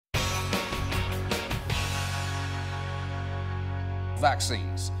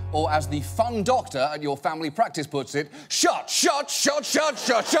vaccines. Or as the fun doctor at your family practice puts it, shot, shot, shot, shot,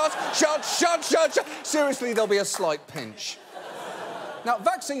 shot, shot, shot, shot, shot, shot. Seriously, there'll be a slight pinch. Now,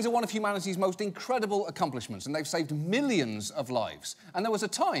 vaccines are one of humanity's most incredible accomplishments, and they've saved millions of lives. And there was a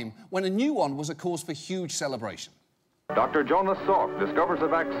time when a new one was a cause for huge celebration. Dr. Jonas Salk discovers a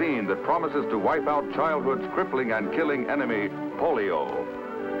vaccine that promises to wipe out childhood's crippling and killing enemy, polio.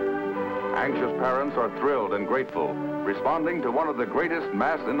 Anxious parents are thrilled and grateful, responding to one of the greatest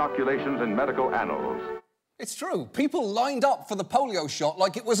mass inoculations in medical annals. It's true. People lined up for the polio shot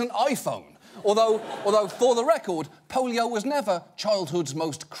like it was an iPhone. Although, for the record, polio was never childhood's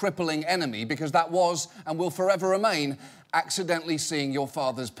most crippling enemy, because that was, and will forever remain, accidentally seeing your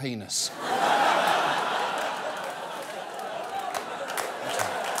father's penis.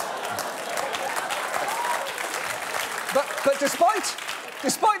 But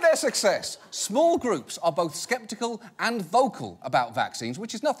despite their success, small groups are both sceptical and vocal about vaccines,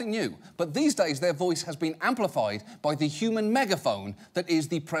 which is nothing new. But these days, their voice has been amplified by the human megaphone that is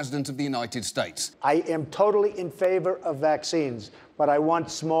the President of the United States. I am totally in favor of vaccines, but I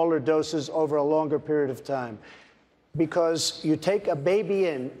want smaller doses over a longer period of time. Because you take a baby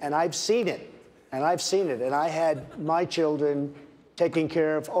in, and I've seen it, and I had my children taken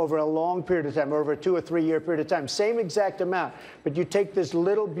care of over a long period of time, over a 2 or 3 year period of time. Same exact amount. But you take this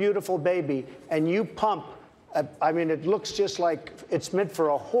little, beautiful baby and you pump, I mean, it looks just like it's meant for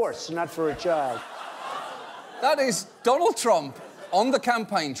a horse, not for a child. That is Donald Trump on the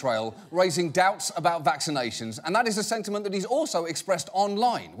campaign trail raising doubts about vaccinations, and that is a sentiment that he's also expressed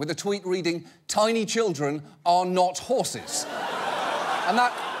online with a tweet reading, "Tiny children are not horses." And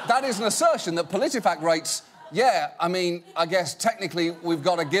that is an assertion that PolitiFact rates, yeah, I mean, I guess technically we've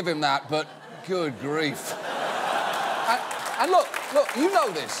got to give him that, but good grief. And look, you know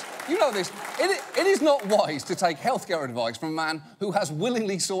this. You know this. It is not wise to take healthcare advice from a man who has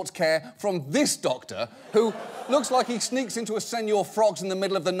willingly sought care from this doctor, who looks like he sneaks into a Senor Frogs in the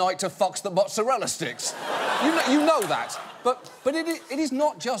middle of the night to fox the mozzarella sticks. You know that. But it is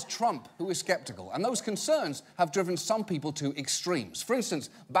not just Trump who is sceptical, and those concerns have driven some people to extremes. For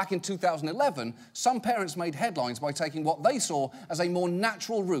instance, back in 2011, some parents made headlines by taking what they saw as a more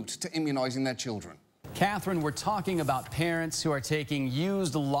natural route to immunising their children. Catherine, we're talking about parents who are taking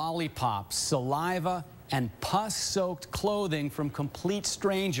used lollipops, saliva, and pus-soaked clothing from complete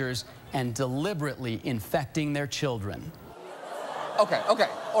strangers and deliberately infecting their children. OK,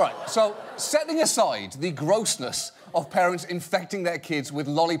 all right. So, setting aside the grossness of parents infecting their kids with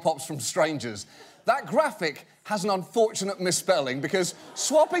lollipops from strangers, that graphic has an unfortunate misspelling, because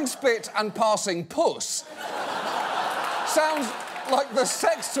swapping spit and passing puss sounds like the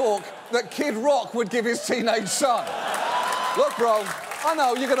sex talk that Kid Rock would give his teenage son. Look, bro, I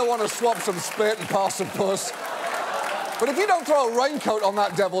know you're going to want to swap some spit and pass some puss, but if you don't throw a raincoat on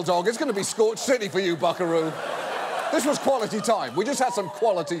that devil dog, it's going to be scorched city for you, buckaroo. This was quality time. We just had some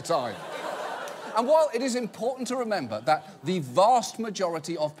quality time. And while it is important to remember that the vast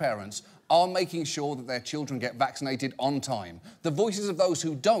majority of parents are making sure that their children get vaccinated on time, the voices of those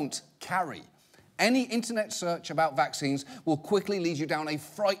who don't carry. Any internet search about vaccines will quickly lead you down a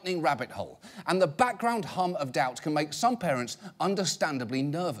frightening rabbit hole, and the background hum of doubt can make some parents understandably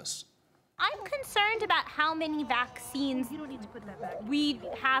nervous. I'm concerned about how many vaccines we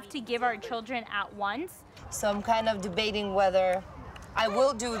have to give our children at once. So I'm kind of debating whether I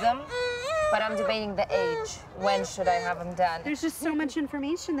will do them, but I'm debating the age. When should I have them done? There's just so much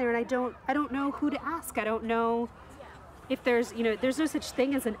information there, and I don't know who to ask. I don't know if there's no such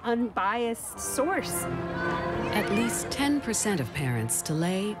thing as an unbiased source. At least 10% of parents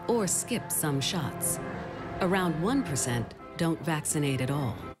delay or skip some shots. Around 1% don't vaccinate at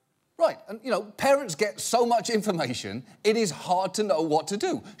all. Right, and, parents get so much information, it is hard to know what to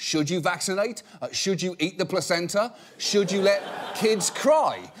do. Should you vaccinate? Should you eat the placenta? Should you let kids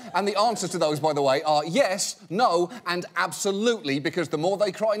cry? And the answers to those, by the way, are yes, no, and absolutely, because the more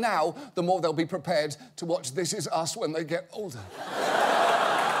they cry now, the more they'll be prepared to watch This Is Us when they get older.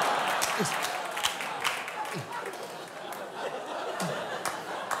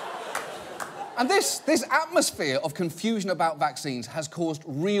 And this atmosphere of confusion about vaccines has caused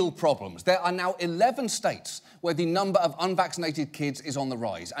real problems. There are now 11 states where the number of unvaccinated kids is on the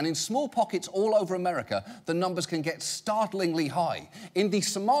rise. And in small pockets all over America, the numbers can get startlingly high. In the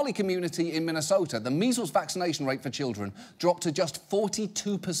Somali community in Minnesota, the measles vaccination rate for children dropped to just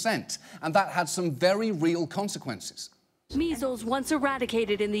 42%. And that had some very real consequences. Measles, once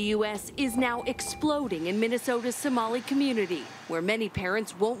eradicated in the U.S., is now exploding in Minnesota's Somali community, where many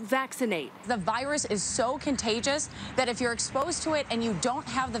parents won't vaccinate. The virus is so contagious that if you're exposed to it and you don't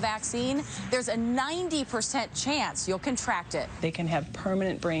have the vaccine, there's a 90% chance you'll contract it. They can have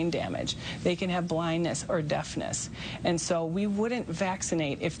permanent brain damage. They can have blindness or deafness. And so we wouldn't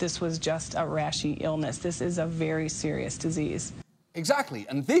vaccinate if this was just a rashy illness. This is a very serious disease. Exactly,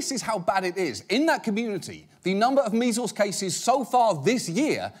 and this is how bad it is. In that community, the number of measles cases so far this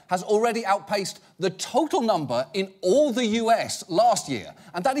year has already outpaced the total number in all the US last year.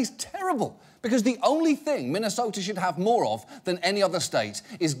 And that is terrible, because the only thing Minnesota should have more of than any other state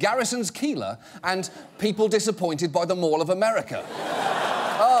is Garrison's Keeler and people disappointed by the Mall of America.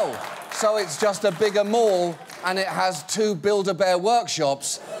 Oh, so it's just a bigger mall and it has 2 Build-A-Bear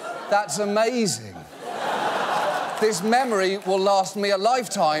workshops. That's amazing. This memory will last me a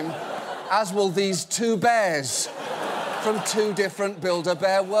lifetime, as will these 2 bears from 2 different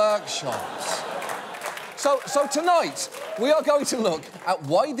Build-A-Bear workshops. So tonight, we are going to look at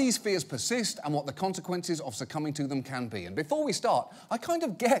why these fears persist and what the consequences of succumbing to them can be. And before we start, I kind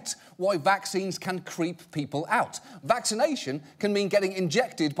of get why vaccines can creep people out. Vaccination can mean getting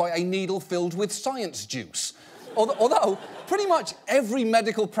injected by a needle filled with science juice. Although, pretty much every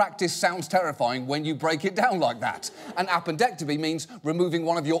medical practice sounds terrifying when you break it down like that. An appendectomy means removing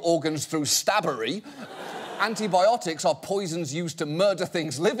one of your organs through stabbery. Antibiotics are poisons used to murder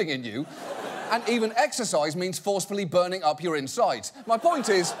things living in you. And even exercise means forcefully burning up your insides. My point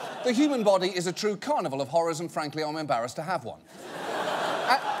is, the human body is a true carnival of horrors, and frankly, I'm embarrassed to have one.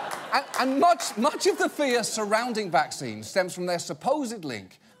 And much of the fear surrounding vaccines stems from their supposed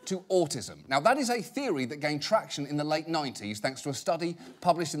link to autism. Now, that is a theory that gained traction in the late 90s thanks to a study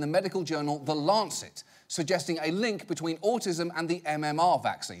published in the medical journal The Lancet, suggesting a link between autism and the MMR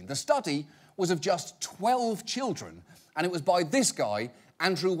vaccine. The study was of just 12 children, and it was by this guy,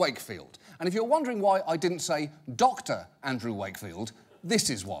 Andrew Wakefield. And if you're wondering why I didn't say Dr. Andrew Wakefield, this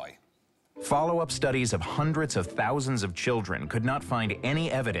is why. Follow-up studies of hundreds of thousands of children could not find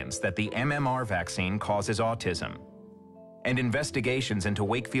any evidence that the MMR vaccine causes autism. And investigations into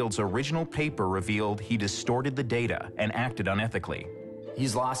Wakefield's original paper revealed he distorted the data and acted unethically.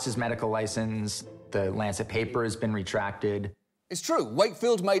 He's lost his medical license. The Lancet paper has been retracted. It's true,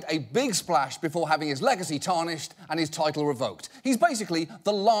 Wakefield made a big splash before having his legacy tarnished and his title revoked. He's basically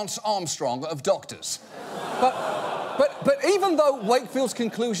the Lance Armstrong of doctors. But even though Wakefield's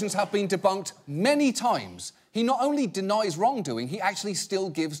conclusions have been debunked many times, he not only denies wrongdoing, he actually still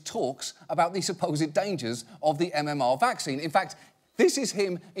gives talks about the supposed dangers of the MMR vaccine. In fact, this is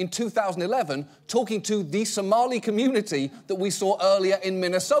him in 2011 talking to the Somali community that we saw earlier in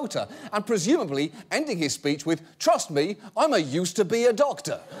Minnesota, and presumably ending his speech with, "Trust me, I'm used to be a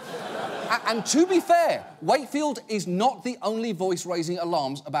doctor." And to be fair, Wakefield is not the only voice raising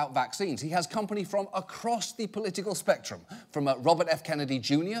alarms about vaccines. He has company from across the political spectrum, from Robert F. Kennedy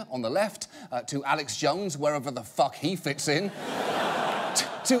Jr. on the left, to Alex Jones, wherever the fuck he fits in,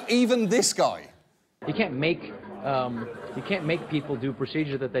 to even this guy. You can't make people do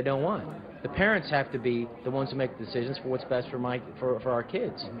procedures that they don't want. The parents have to be the ones who make the decisions for what's best for our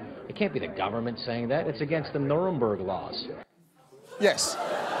kids. It can't be the government saying that. It's against the Nuremberg laws. Yes.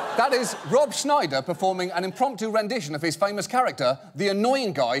 That is Rob Schneider performing an impromptu rendition of his famous character, the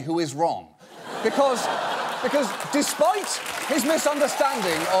annoying guy who is wrong. Because despite his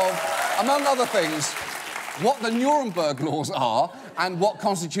misunderstanding of, among other things, what the Nuremberg laws are and what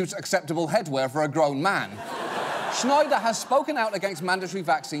constitutes acceptable headwear for a grown man, Schneider has spoken out against mandatory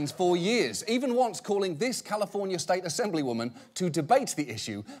vaccines for years, even once calling this California State Assemblywoman to debate the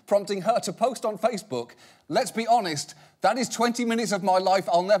issue, prompting her to post on Facebook, "Let's be honest, that is 20 minutes of my life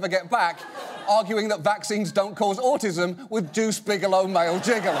I'll never get back," arguing that vaccines don't cause autism with Deuce Bigalow male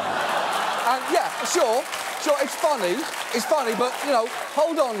gigolo. And yeah, sure, it's funny, but, you know,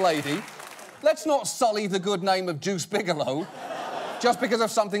 hold on, lady. Let's not sully the good name of Deuce Bigalow just because of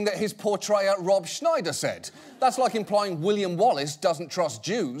something that his portrayer Rob Schneider said. That's like implying William Wallace doesn't trust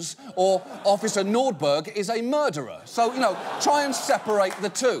Jews or Officer Nordberg is a murderer. So, you know, try and separate the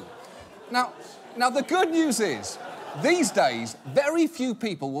two. Now, the good news is, these days, very few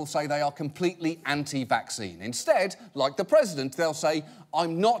people will say they are completely anti-vaccine. Instead, like the president, they'll say,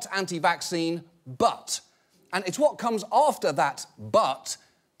 "I'm not anti-vaccine, but..." And it's what comes after that "but"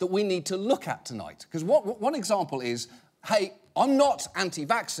 that we need to look at tonight. Because one example is, hey, I'm not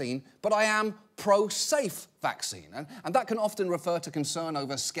anti-vaccine, but I am pro-safe vaccine. And that can often refer to concern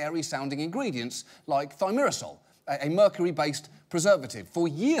over scary-sounding ingredients like thimerosal, a mercury-based preservative. For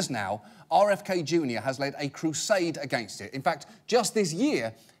years now, RFK Jr. has led a crusade against it. In fact, just this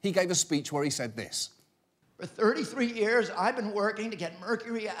year, he gave a speech where he said this. For 33 years, I've been working to get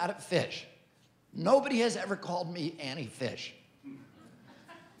mercury out of fish. Nobody has ever called me anti-fish.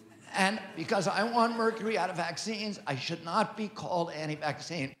 And because I want mercury out of vaccines, I should not be called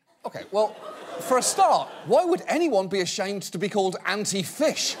anti-vaccine. OK, well, for a start, why would anyone be ashamed to be called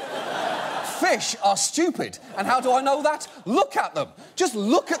anti-fish? Fish are stupid. And how do I know that? Look at them. Just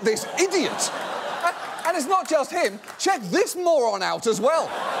look at this idiot. And it's not just him. Check this moron out as well.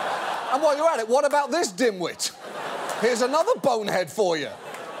 And while you're at it, what about this dimwit? Here's another bonehead for you.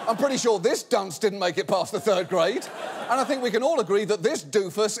 I'm pretty sure this dunce didn't make it past the 3rd grade. And I think we can all agree that this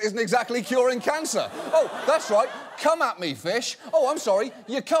doofus isn't exactly curing cancer. Oh, that's right. Come at me, fish. Oh, I'm sorry.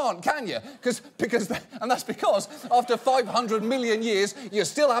 You can't, can you? And that's because after 500 million years, you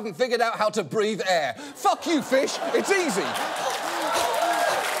still haven't figured out how to breathe air. Fuck you, fish. It's easy.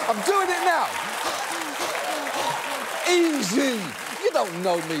 I'm doing it now. Easy. You don't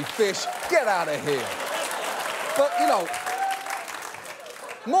know me, fish. Get out of here. But, you know,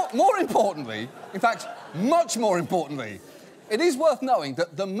 more importantly, in fact, much more importantly, it is worth knowing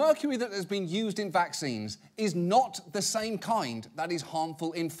that the mercury that has been used in vaccines is not the same kind that is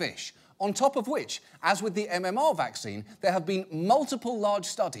harmful in fish. On top of which, as with the MMR vaccine, there have been multiple large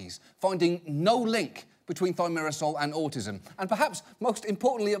studies finding no link between thimerosal and autism. And perhaps most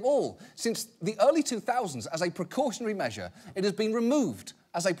importantly of all, since the early 2000s, as a precautionary measure, it has been removed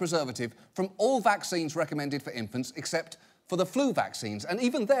as a preservative from all vaccines recommended for infants except for the flu vaccines. And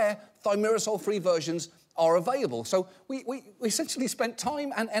even there, thimerosal-free versions are available. So we essentially spent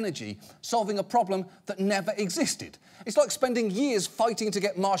time and energy solving a problem that never existed. It's like spending years fighting to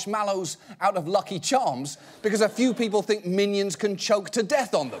get marshmallows out of Lucky Charms because a few people think Minions can choke to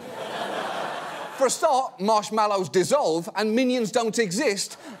death on them. For a start, marshmallows dissolve and Minions don't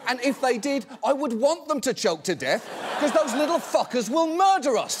exist, and if they did, I would want them to choke to death, because those little fuckers will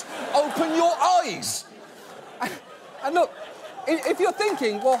murder us. Open your eyes. And look, if you're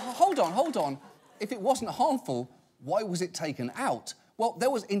thinking, well, hold on, if it wasn't harmful, why was it taken out? Well,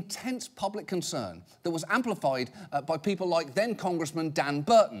 there was intense public concern that was amplified by people like then-Congressman Dan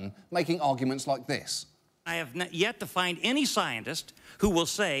Burton making arguments like this. I have yet to find any scientist who will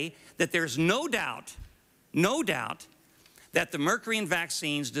say that there's no doubt that the mercury in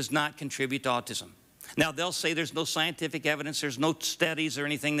vaccines does not contribute to autism. Now, they'll say there's no scientific evidence, there's no studies or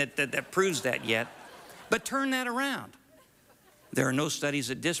anything that proves that yet. But turn that around. There are no studies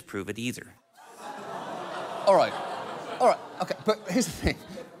that disprove it either. All right, OK, but here's the thing.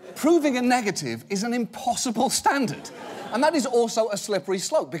 Proving a negative is an impossible standard. And that is also a slippery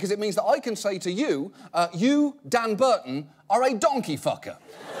slope, because it means that I can say to you, you, Dan Burton, are a donkey fucker.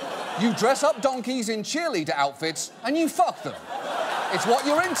 You dress up donkeys in cheerleader outfits and you fuck them. It's what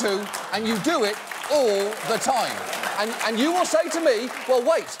you're into, and you do it all the time. And you will say to me, well,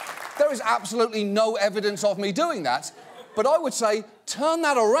 wait, there is absolutely no evidence of me doing that. But I would say, turn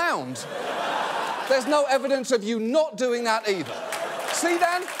that around. There's no evidence of you not doing that either. See,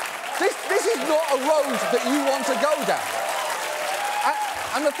 Dan? This is not a road that you want to go down.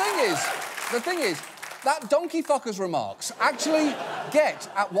 And the thing is, that donkey fucker's remarks actually get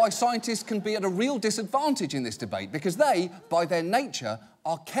at why scientists can be at a real disadvantage in this debate, because they, by their nature,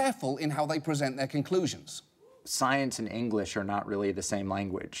 are careful in how they present their conclusions. Science and English are not really the same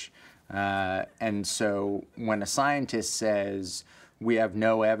language. And so when a scientist says, we have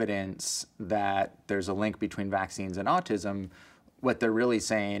no evidence that there's a link between vaccines and autism, what they're really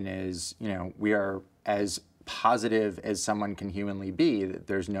saying is, you know, we are as positive as someone can humanly be that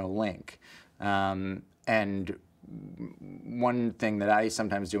there's no link. And one thing that I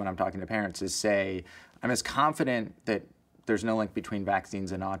sometimes do when I'm talking to parents is say, I'm as confident that there's no link between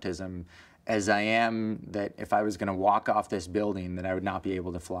vaccines and autism as I am that if I was going to walk off this building that I would not be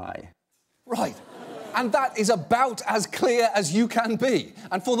able to fly. Right. And that is about as clear as you can be.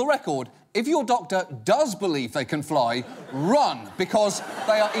 And for the record, if your doctor does believe they can fly, run, because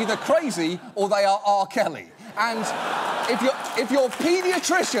they are either crazy or they are R. Kelly. And if your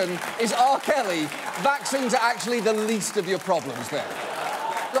paediatrician is R. Kelly, vaccines are actually the least of your problems there.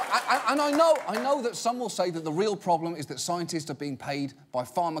 Look, and I know that some will say that the real problem is that scientists are being paid by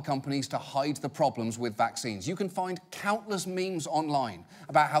pharma companies to hide the problems with vaccines. You can find countless memes online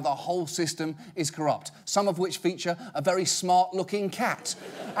about how the whole system is corrupt, some of which feature a very smart-looking cat.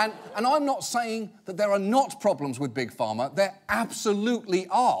 And I'm not saying that there are not problems with Big Pharma. There absolutely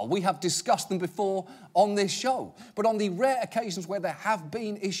are. We have discussed them before on this show. But on the rare occasions where there have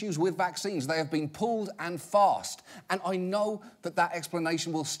been issues with vaccines, they have been pulled and fast. And I know that that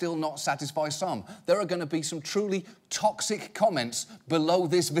explanation will still not satisfy some. There are going to be some truly toxic comments below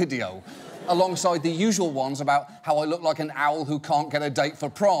this video, alongside the usual ones about how I look like an owl who can't get a date for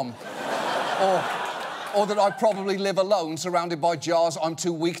prom. or that I probably live alone, surrounded by jars I'm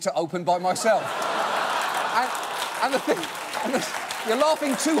too weak to open by myself. and the thing... you're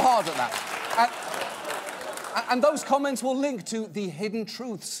laughing too hard at that. And those comments will link to the hidden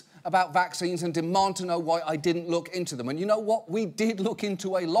truths about vaccines and demand to know why I didn't look into them. And you know what? We did look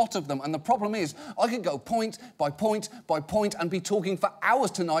into a lot of them. And the problem is, I could go point by point by point and be talking for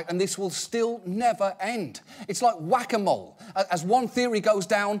hours tonight, and this will still never end. It's like whack-a-mole. As one theory goes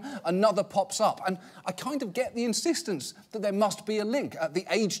down, another pops up. And I kind of get the insistence that there must be a link. The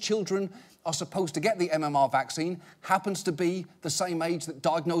age children are supposed to get the MMR vaccine happens to be the same age that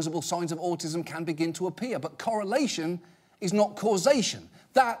diagnosable signs of autism can begin to appear. But correlation is not causation.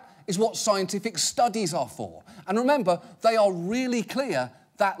 That is what scientific studies are for. And remember, they are really clear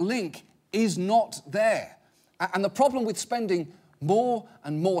that link is not there. And the problem with spending more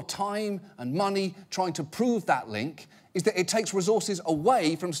and more time and money trying to prove that link is that it takes resources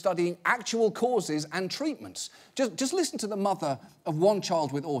away from studying actual causes and treatments. Just listen to the mother of one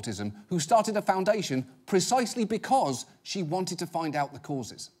child with autism who started a foundation precisely because she wanted to find out the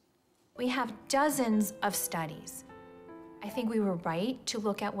causes. We have dozens of studies. I think we were right to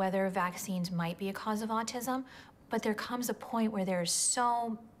look at whether vaccines might be a cause of autism, but there comes a point where there's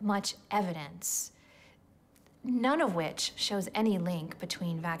so much evidence, none of which shows any link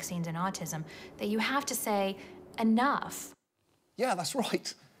between vaccines and autism, that you have to say, enough. Yeah, that's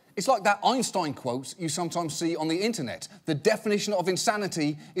right. It's like that Einstein quote you sometimes see on the internet. The definition of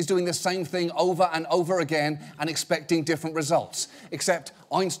insanity is doing the same thing over and over again and expecting different results. Except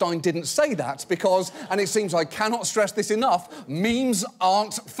Einstein didn't say that because, and it seems I cannot stress this enough, memes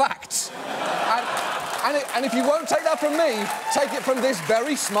aren't facts. And if you won't take that from me, take it from this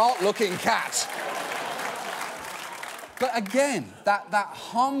very smart-looking cat. But again, that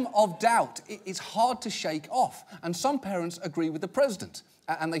hum of doubt, it's hard to shake off. And some parents agree with the president,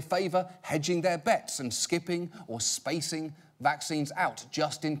 and they favour hedging their bets and skipping or spacing vaccines out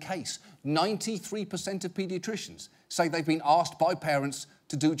just in case. 93% of paediatricians say they've been asked by parents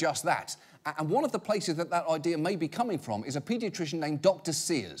to do just that. And one of the places that idea may be coming from is a paediatrician named Dr.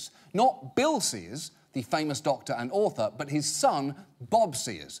 Sears. Not Bill Sears, the famous doctor and author, but his son, Bob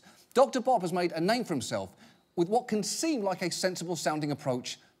Sears. Dr. Bob has made a name for himself with what can seem like a sensible-sounding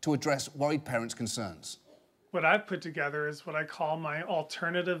approach to address worried parents' concerns. What I've put together is what I call my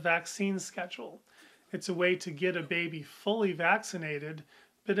alternative vaccine schedule. It's a way to get a baby fully vaccinated,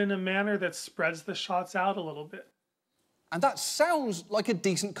 but in a manner that spreads the shots out a little bit. And that sounds like a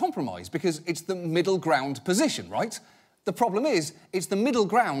decent compromise, because it's the middle ground position, right? The problem is, it's the middle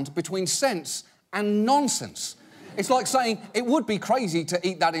ground between sense and nonsense. It's like saying, it would be crazy to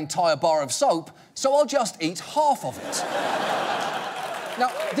eat that entire bar of soap, so I'll just eat half of it. Now,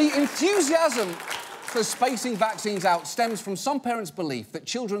 the enthusiasm for spacing vaccines out stems from some parents' belief that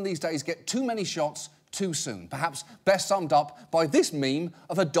children these days get too many shots too soon, perhaps best summed up by this meme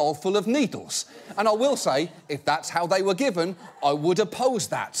of a doll full of needles. And I will say, if that's how they were given, I would oppose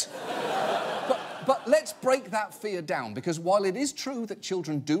that. But let's break that fear down, because while it is true that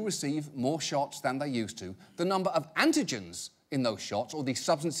children do receive more shots than they used to, the number of antigens in those shots, or the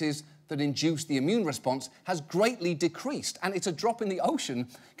substances that induce the immune response, has greatly decreased. And it's a drop in the ocean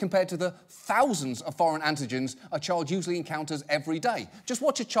compared to the thousands of foreign antigens a child usually encounters every day. Just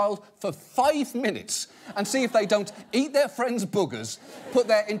watch a child for 5 minutes and see if they don't eat their friends' boogers, put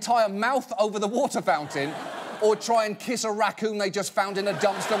their entire mouth over the water fountain, or try and kiss a raccoon they just found in a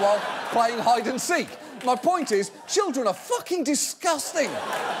dumpster while playing hide and seek. My point is, children are fucking disgusting.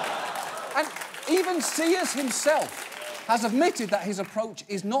 And even Sears himself has admitted that his approach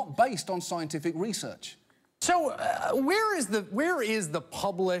is not based on scientific research. So where is the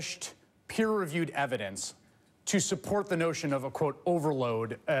published, peer-reviewed evidence to support the notion of a, quote,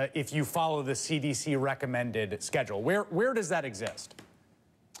 overload if you follow the CDC recommended schedule? Where does that exist?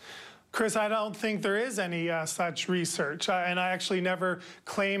 Chris, I don't think there is any such research, and I actually never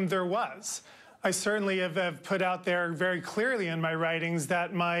claimed there was. I certainly have put out there very clearly in my writings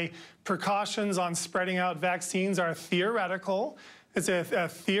that my precautions on spreading out vaccines are theoretical. It's a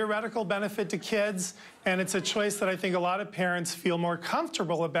theoretical benefit to kids, and it's a choice that I think a lot of parents feel more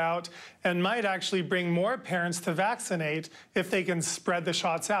comfortable about and might actually bring more parents to vaccinate if they can spread the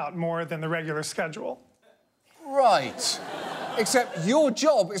shots out more than the regular schedule. Right. Except your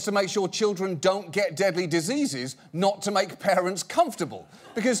job is to make sure children don't get deadly diseases, not to make parents comfortable.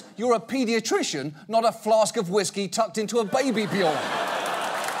 Because you're a paediatrician, not a flask of whiskey tucked into a baby Bjorn.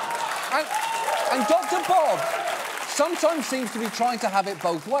 And Dr. Bob sometimes seems to be trying to have it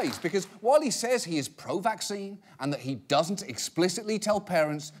both ways, because while he says he is pro-vaccine and that he doesn't explicitly tell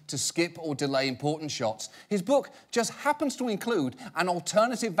parents to skip or delay important shots, his book just happens to include an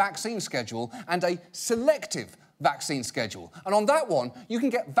alternative vaccine schedule and a selective vaccine schedule. And on that one, you can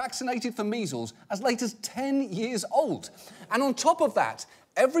get vaccinated for measles as late as 10 years old. And on top of that,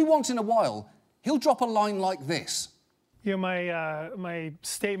 every once in a while, he'll drop a line like this. You know, my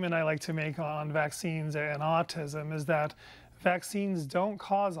statement I like to make on vaccines and autism is that vaccines don't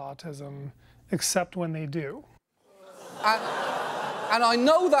cause autism, except when they do. And I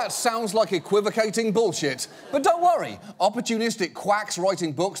know that sounds like equivocating bullshit, but don't worry. Opportunistic quacks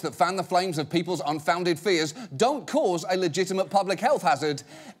writing books that fan the flames of people's unfounded fears don't cause a legitimate public health hazard,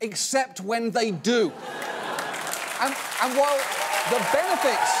 except when they do. And while the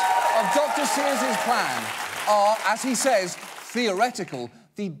benefits of Dr. Sears' plan are, as he says, theoretical,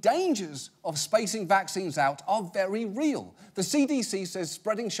 the dangers of spacing vaccines out are very real. The CDC says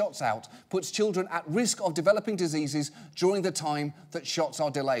spreading shots out puts children at risk of developing diseases during the time that shots are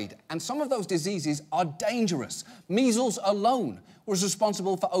delayed. And some of those diseases are dangerous. Measles alone was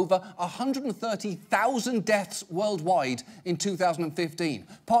responsible for over 130,000 deaths worldwide in 2015,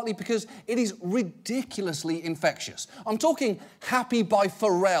 partly because it is ridiculously infectious. I'm talking happy by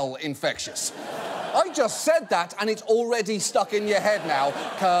Pharrell infectious. I just said that and it's already stuck in your head now,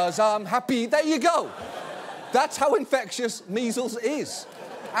 'cause I'm happy. There you go. That's how infectious measles is.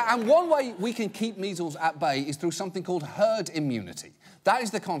 And one way we can keep measles at bay is through something called herd immunity. That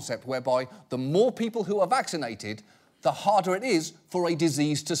is the concept whereby the more people who are vaccinated, the harder it is for a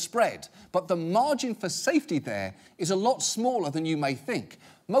disease to spread. But the margin for safety there is a lot smaller than you may think.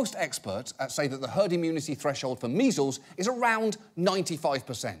 Most experts say that the herd immunity threshold for measles is around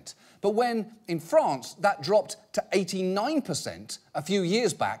 95%. But when, in France, that dropped to 89% a few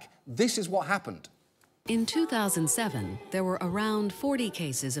years back, this is what happened. In 2007, there were around 40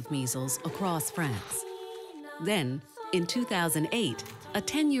 cases of measles across France. Then, in 2008, a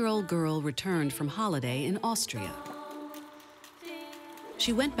 10-year-old girl returned from holiday in Austria.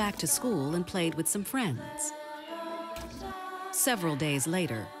 She went back to school and played with some friends. Several days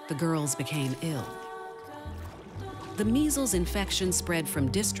later, the girls became ill. The measles infection spread from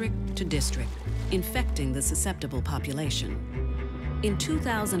district to district, infecting the susceptible population. In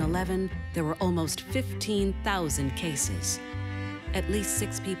 2011, there were almost 15,000 cases. At least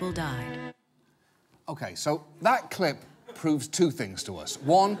 6 people died. OK, so that clip proves 2 things to us.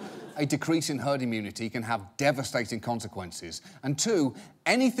 1, a decrease in herd immunity can have devastating consequences. And 2,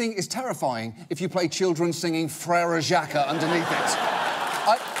 anything is terrifying if you play children singing Frère Jacques underneath it.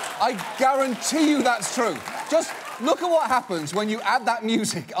 I guarantee you that's true. Just look at what happens when you add that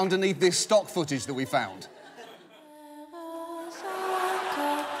music underneath this stock footage that we found.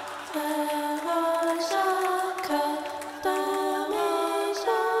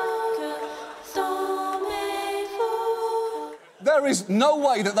 There is no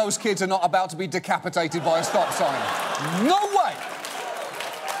way that those kids are not about to be decapitated by a stop sign. No way!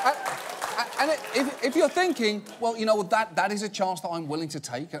 And if you're thinking, well, you know, that is a chance that I'm willing to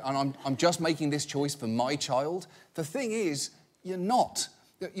take, and I'm just making this choice for my child, the thing is, you're not.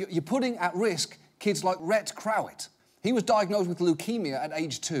 You're putting at risk kids like Rhett Crowett. He was diagnosed with leukemia at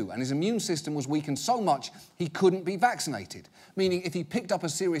age 2, and his immune system was weakened so much he couldn't be vaccinated, meaning if he picked up a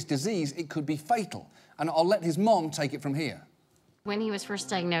serious disease, it could be fatal. And I'll let his mom take it from here. When he was first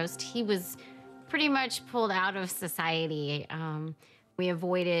diagnosed, he was pretty much pulled out of society. We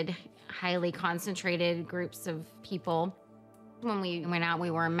avoided highly concentrated groups of people. When we went out, we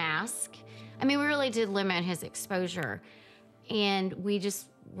wore a mask. I mean, we really did limit his exposure. And we just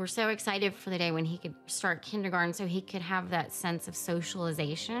were so excited for the day when he could start kindergarten so he could have that sense of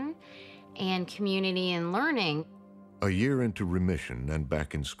socialization and community and learning. A year into remission and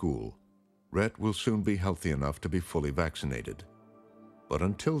back in school, Rhett will soon be healthy enough to be fully vaccinated. But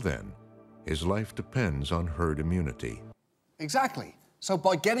until then, his life depends on herd immunity. Exactly. So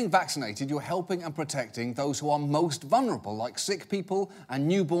by getting vaccinated, you're helping and protecting those who are most vulnerable, like sick people and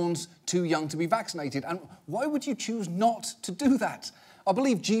newborns too young to be vaccinated. And why would you choose not to do that? I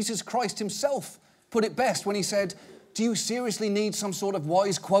believe Jesus Christ himself put it best when he said, "Do you seriously need some sort of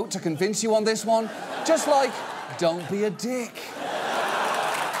wise quote to convince you on this one? Just like, don't be a dick."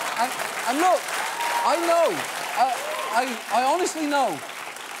 And look, I know, I honestly know,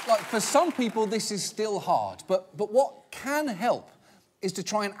 like, for some people this is still hard, but what can help is to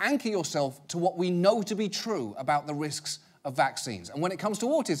try and anchor yourself to what we know to be true about the risks of vaccines. And when it comes to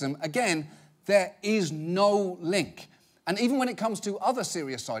autism, again, there is no link. And even when it comes to other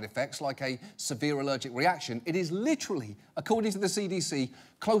serious side effects, like a severe allergic reaction, it is literally, according to the CDC,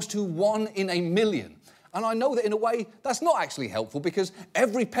 close to 1 in a million. And I know that in a way that's not actually helpful because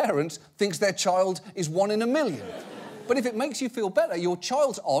every parent thinks their child is 1 in a million. But if it makes you feel better, your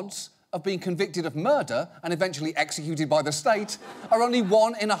child's odds of being convicted of murder and eventually executed by the state are only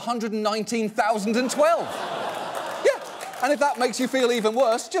 1 in 119,012. Yeah, and if that makes you feel even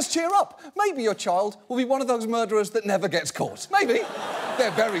worse, just cheer up. Maybe your child will be one of those murderers that never gets caught. Maybe.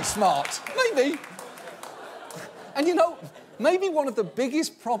 They're very smart. Maybe. And you know, maybe one of the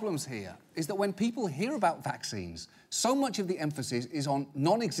biggest problems here is that when people hear about vaccines, so much of the emphasis is on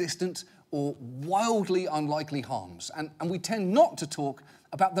non-existent or wildly unlikely harms, and we tend not to talk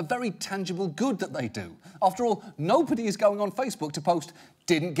about the very tangible good that they do. After all, nobody is going on Facebook to post,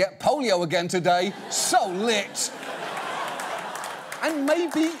 "Didn't get polio again today, so lit." And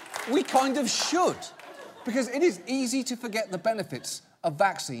maybe we kind of should, because it is easy to forget the benefits of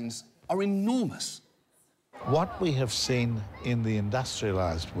vaccines are enormous. What we have seen in the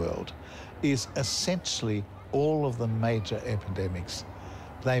industrialized world is essentially all of the major epidemics.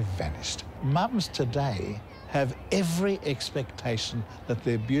 They've vanished. Mums today have every expectation that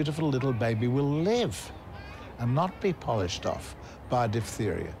their beautiful little baby will live and not be polished off by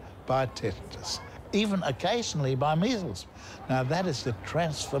diphtheria, by tetanus, even occasionally by measles. Now, that is the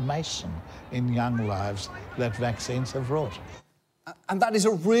transformation in young lives that vaccines have wrought. And that is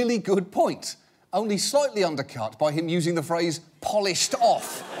a really good point, only slightly undercut by him using the phrase polished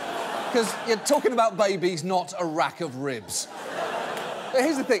off. Because you're talking about babies, not a rack of ribs. But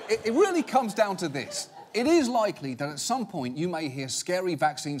here's the thing, it really comes down to this. It is likely that at some point you may hear scary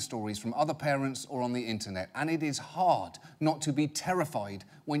vaccine stories from other parents or on the internet, and it is hard not to be terrified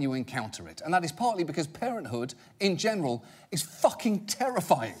when you encounter it. And that is partly because parenthood, in general, is fucking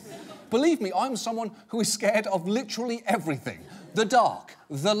terrifying. Believe me, I'm someone who is scared of literally everything. The dark,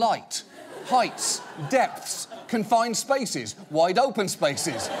 the light, heights, depths, confined spaces, wide open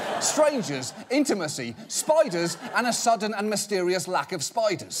spaces, strangers, intimacy, spiders, and a sudden and mysterious lack of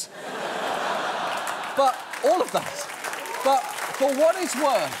spiders. But all of that. But for what it's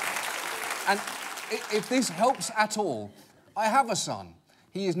worth, and if this helps at all, I have a son.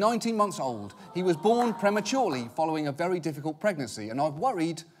 He is 19 months old. He was born prematurely following a very difficult pregnancy, and I've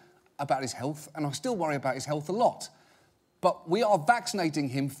worried about his health, and I still worry about his health a lot. But we are vaccinating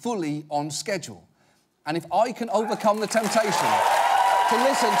him fully on schedule. And if I can overcome the temptation to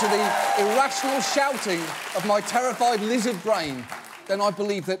listen to the irrational shouting of my terrified lizard brain, then I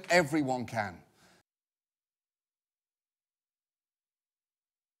believe that everyone can.